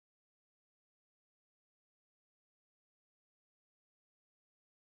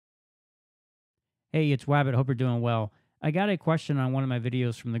Hey, it's Wabbit. Hope you're doing well. I got a question on one of my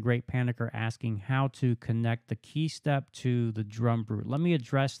videos from the Great Panicker asking how to connect the Keystep to the Drumbrute. Let me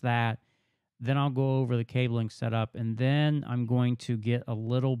address that. Then I'll go over the cabling setup, and then I'm going to get a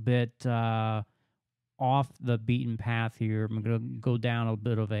little bit off the beaten path here. I'm going to go down a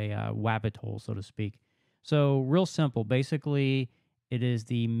bit of a wabbit hole, so to speak. So real simple. Basically, it is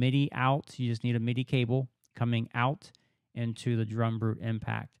the MIDI out. You just need a MIDI cable coming out into the Drumbrute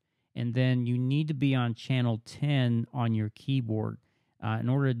impact. And then you need to be on channel 10 on your keyboard. In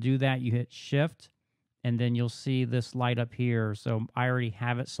order to do that, you hit Shift, and then you'll see this light up here. So I already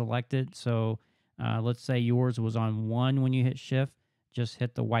have it selected. So let's say yours was on 1 when you hit Shift. Just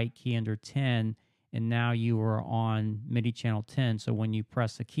hit the white key under 10, and now you are on MIDI channel 10. So when you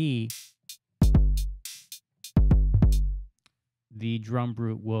press the key, the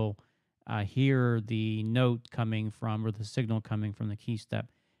Drumbrute will hear the note coming from, or the signal coming from the Keystep.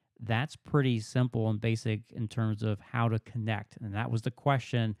 That's pretty simple and basic in terms of how to connect. And that was the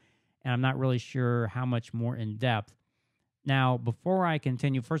question, and I'm not really sure how much more in depth. Now, before I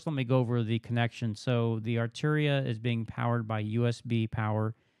continue, first let me go over the connection. So the Arturia is being powered by USB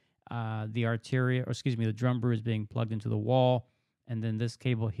power. The Drumbrute is being plugged into the wall, and then this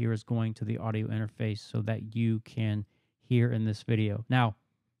cable here is going to the audio interface so that you can hear in this video. Now,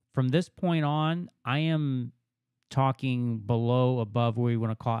 from this point on, I am talking below, above, where you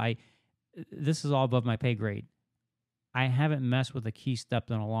want to call. This is all above my pay grade. I haven't messed with a Keystep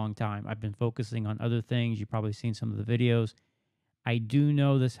in a long time. I've been focusing on other things. You've probably seen some of the videos. I do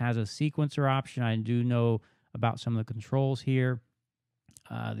know this has a sequencer option. I do know about some of the controls here,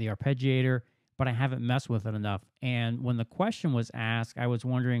 the arpeggiator, but I haven't messed with it enough. And when the question was asked, I was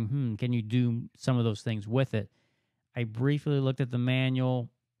wondering, can you do some of those things with it? I briefly looked at the manual.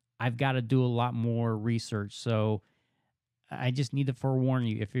 I've got to do a lot more research. So I just need to forewarn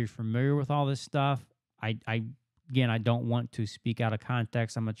you, if you're familiar with all this stuff, again, I don't want to speak out of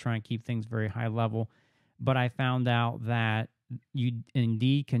context. I'm going to try and keep things very high level. But I found out that you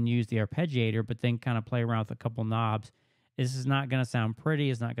indeed can use the arpeggiator, but then kind of play around with a couple knobs. This is not going to sound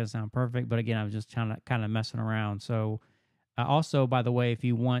pretty. It's not going to sound perfect. But again, I'm just kind of messing around. So also, by the way, if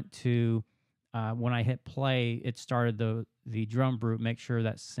you want to, when I hit play, it started the Drumbrute. Make sure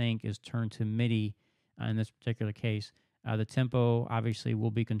that sync is turned to MIDI in this particular case. The tempo obviously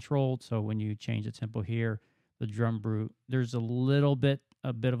will be controlled. So when you change the tempo here, the Drumbrute, there's a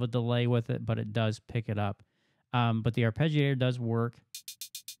bit of a delay with it, but it does pick it up. But the arpeggiator does work.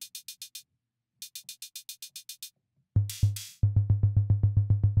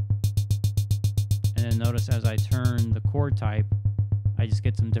 And then notice as I turn the chord type, I just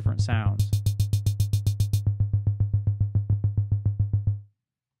get some different sounds.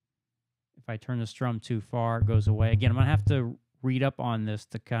 If I turn the strum too far, it goes away. Again, I'm going to have to read up on this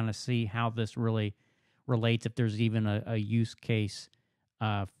to kind of see how this really relates, if there's even a use case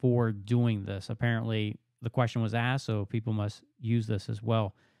for doing this. Apparently, the question was asked, so people must use this as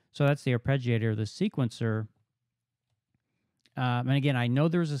well. So that's the arpeggiator. The sequencer, and again, I know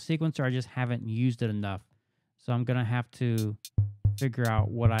there's a sequencer, I just haven't used it enough. So I'm going to have to figure out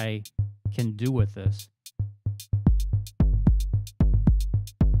what I can do with this.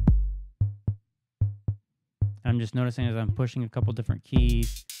 I'm just noticing as I'm pushing a couple different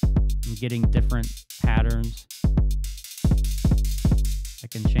keys, I'm getting different patterns. I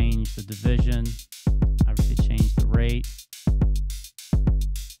can change the division, obviously change the rate.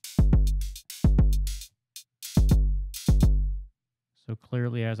 So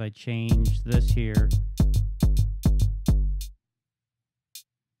clearly as I change this here,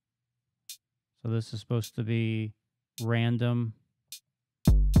 so this is supposed to be random.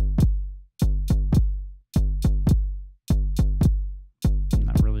 I'm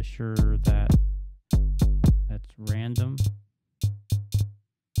not really sure that that's random.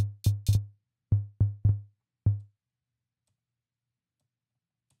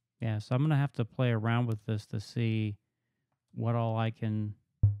 Yeah, so I'm going to have to play around with this to see what all I can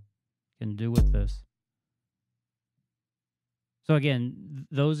do with this. So again,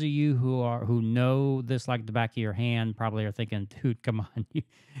 those of you who know this like the back of your hand probably are thinking, dude, come on,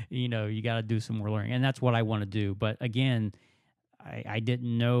 you got to do some more learning. And that's what I want to do. But again, I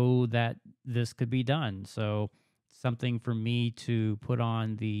didn't know that this could be done. So something for me to put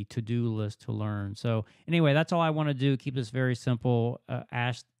on the to-do list to learn. So anyway, that's all I want to do. Keep this very simple.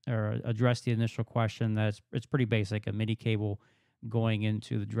 Address the initial question. It's pretty basic. A MIDI cable going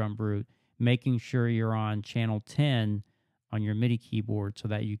into the Drumbrute, making sure you're on channel 10 on your MIDI keyboard so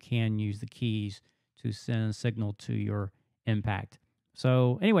that you can use the keys to send a signal to your impact.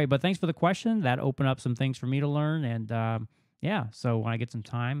 So anyway, but thanks for the question. That opened up some things for me to learn. And yeah, so when I get some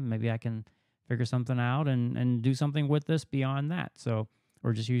time, maybe I can figure something out and do something with this beyond that. So,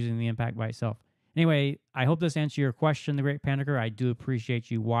 or just using the impact by itself. Anyway, I hope this answered your question, The Great Panicker. I do appreciate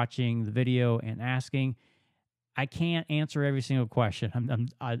you watching the video and asking. I can't answer every single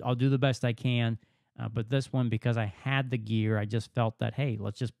question. I'll do the best I can. But this one, because I had the gear, I just felt that, hey,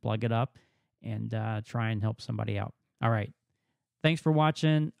 let's just plug it up and try and help somebody out. All right. Thanks for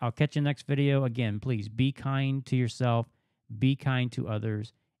watching. I'll catch you next video. Again, please be kind to yourself, be kind to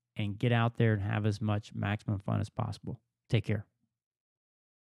others, and get out there and have as much maximum fun as possible. Take care.